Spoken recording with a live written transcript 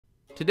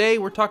Today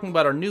we're talking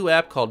about our new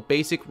app called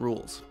Basic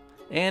Rules.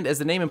 And as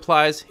the name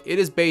implies, it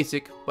is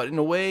basic, but in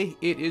a way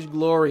it is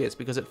glorious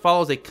because it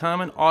follows a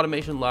common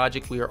automation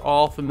logic we are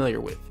all familiar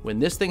with. When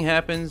this thing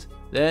happens,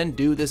 then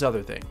do this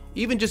other thing.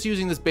 Even just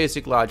using this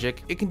basic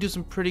logic, it can do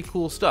some pretty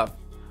cool stuff.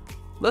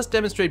 Let's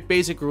demonstrate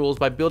basic rules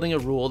by building a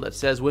rule that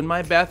says when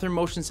my bathroom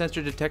motion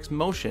sensor detects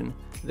motion,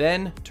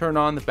 then turn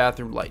on the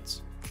bathroom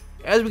lights.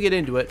 As we get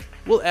into it,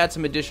 we'll add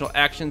some additional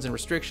actions and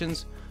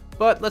restrictions,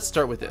 but let's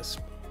start with this.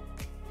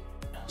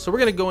 So we're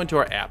going to go into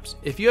our apps.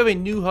 If you have a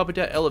new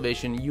Hubitat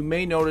Elevation, you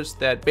may notice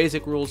that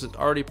Basic Rules is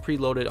already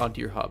preloaded onto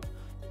your hub.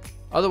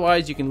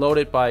 Otherwise, you can load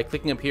it by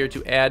clicking up here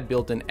to add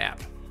built-in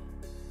app.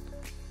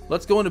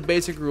 Let's go into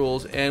Basic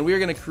Rules, and we are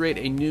going to create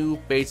a new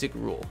basic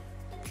rule.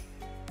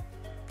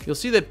 You'll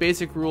see that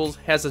Basic Rules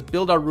has us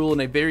build our rule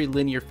in a very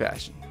linear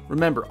fashion.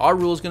 Remember, our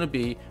rule is going to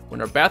be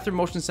when our bathroom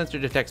motion sensor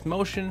detects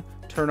motion,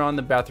 turn on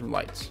the bathroom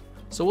lights.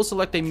 So we'll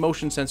select a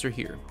motion sensor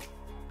here.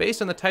 Based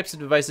on the types of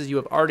devices you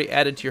have already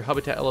added to your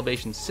Hubitat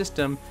Elevation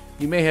system,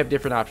 you may have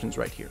different options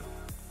right here.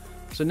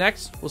 So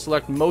next, we'll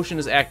select motion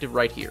is active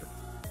right here.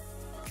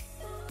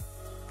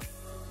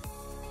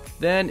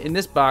 Then in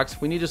this box,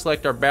 we need to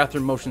select our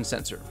bathroom motion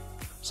sensor.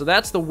 So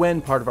that's the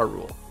when part of our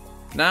rule.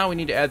 Now we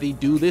need to add the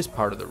do this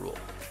part of the rule.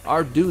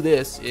 Our do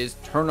this is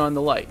turn on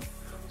the light.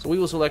 So we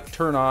will select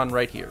turn on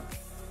right here.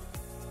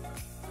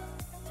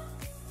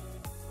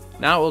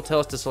 Now it will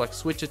tell us to select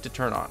switches to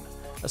turn on.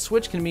 A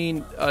switch can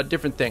mean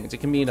different things. It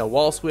can mean a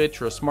wall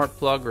switch or a smart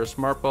plug or a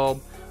smart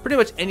bulb. Pretty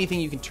much anything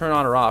you can turn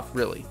on or off,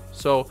 really.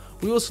 So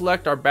we will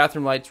select our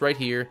bathroom lights right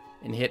here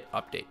and hit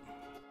update.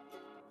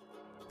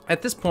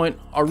 At this point,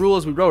 our rule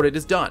as we wrote it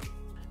is done.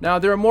 Now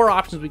there are more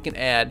options we can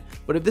add,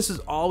 but if this is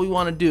all we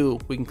want to do,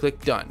 we can click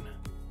done.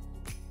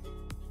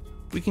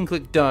 We can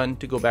click done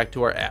to go back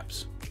to our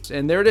apps.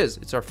 And there it is.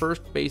 It's our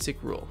first basic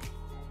rule.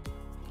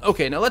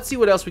 Okay, now let's see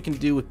what else we can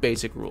do with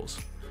basic rules.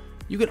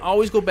 You can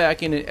always go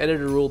back in and edit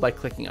a rule by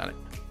clicking on it.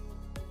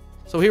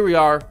 So here we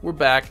are, we're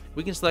back.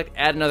 We can select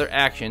add another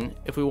action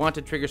if we want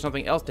to trigger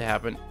something else to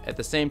happen at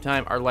the same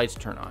time our lights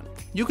turn on.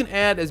 You can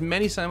add as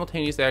many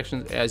simultaneous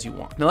actions as you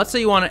want. Now let's say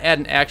you want to add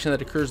an action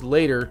that occurs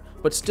later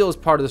but still is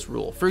part of this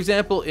rule. For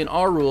example, in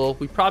our rule,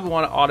 we probably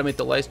want to automate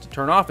the lights to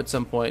turn off at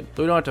some point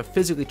so we don't have to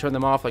physically turn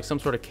them off like some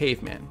sort of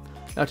caveman.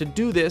 Now to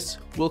do this,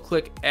 we'll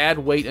click add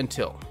wait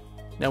until.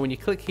 Now when you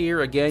click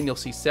here, again, you'll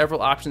see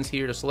several options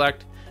here to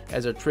select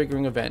as a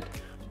triggering event.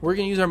 We're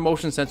going to use our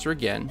motion sensor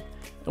again,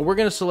 and we're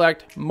going to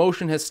select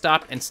motion has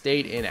stopped and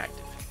stayed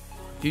inactive.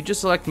 If you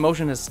just select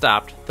motion has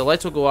stopped, the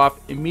lights will go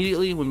off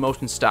immediately when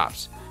motion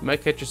stops. You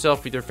might catch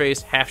yourself with your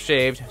face half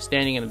shaved,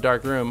 standing in a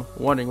dark room,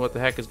 wondering what the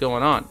heck is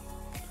going on.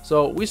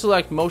 So we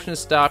select motion has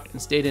stopped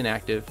and stayed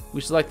inactive.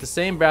 We select the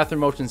same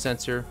bathroom motion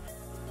sensor,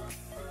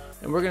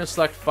 and we're going to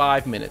select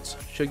 5 minutes.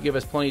 Should give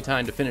us plenty of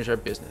time to finish our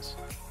business.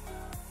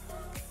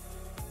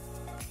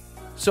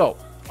 So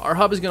our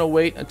hub is going to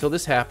wait until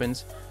this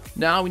happens.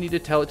 Now we need to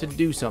tell it to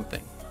do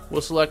something.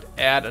 We'll select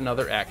add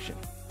another action.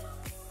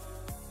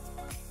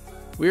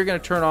 We're going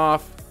to turn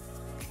off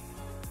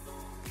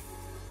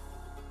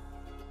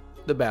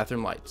the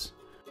bathroom lights.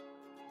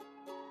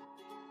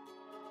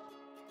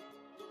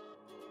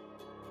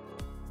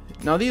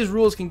 Now these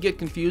rules can get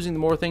confusing the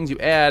more things you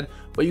add,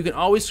 but you can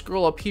always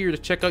scroll up here to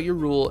check out your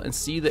rule and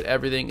see that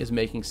everything is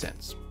making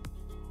sense.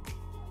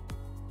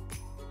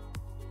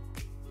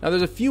 Now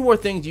there's a few more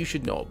things you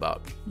should know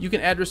about. You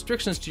can add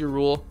restrictions to your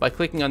rule by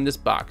clicking on this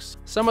box.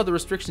 Some of the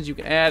restrictions you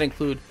can add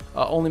include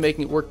only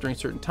making it work during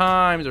certain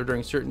times or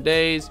during certain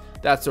days,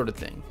 that sort of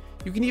thing.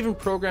 You can even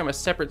program a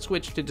separate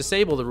switch to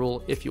disable the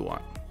rule if you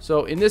want.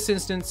 So in this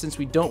instance, since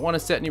we don't want to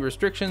set any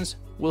restrictions,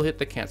 we'll hit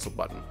the cancel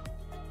button.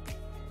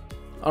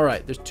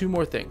 Alright, there's two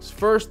more things.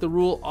 First, the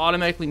rule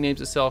automatically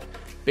names itself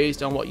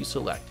based on what you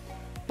select.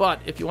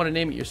 But if you want to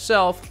name it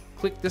yourself,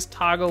 click this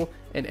toggle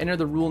and enter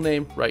the rule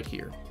name right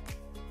here.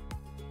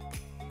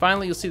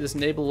 Finally, you'll see this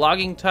enable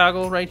logging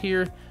toggle right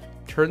here.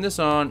 Turn this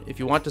on if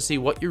you want to see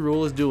what your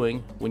rule is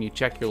doing when you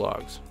check your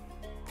logs.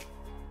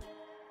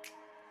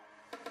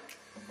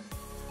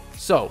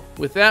 So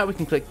with that, we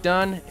can click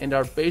done and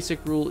our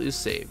basic rule is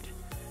saved.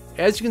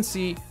 As you can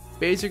see,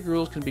 basic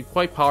rules can be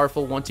quite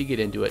powerful once you get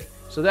into it.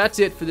 So that's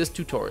it for this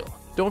tutorial.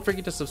 Don't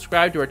forget to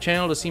subscribe to our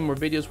channel to see more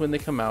videos when they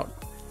come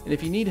out. And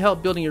if you need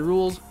help building your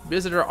rules,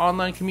 visit our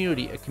online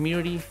community at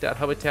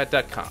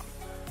community.hubitat.com.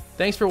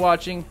 Thanks for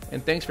watching,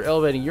 and thanks for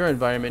elevating your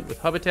environment with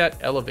Hubitat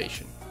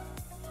Elevation.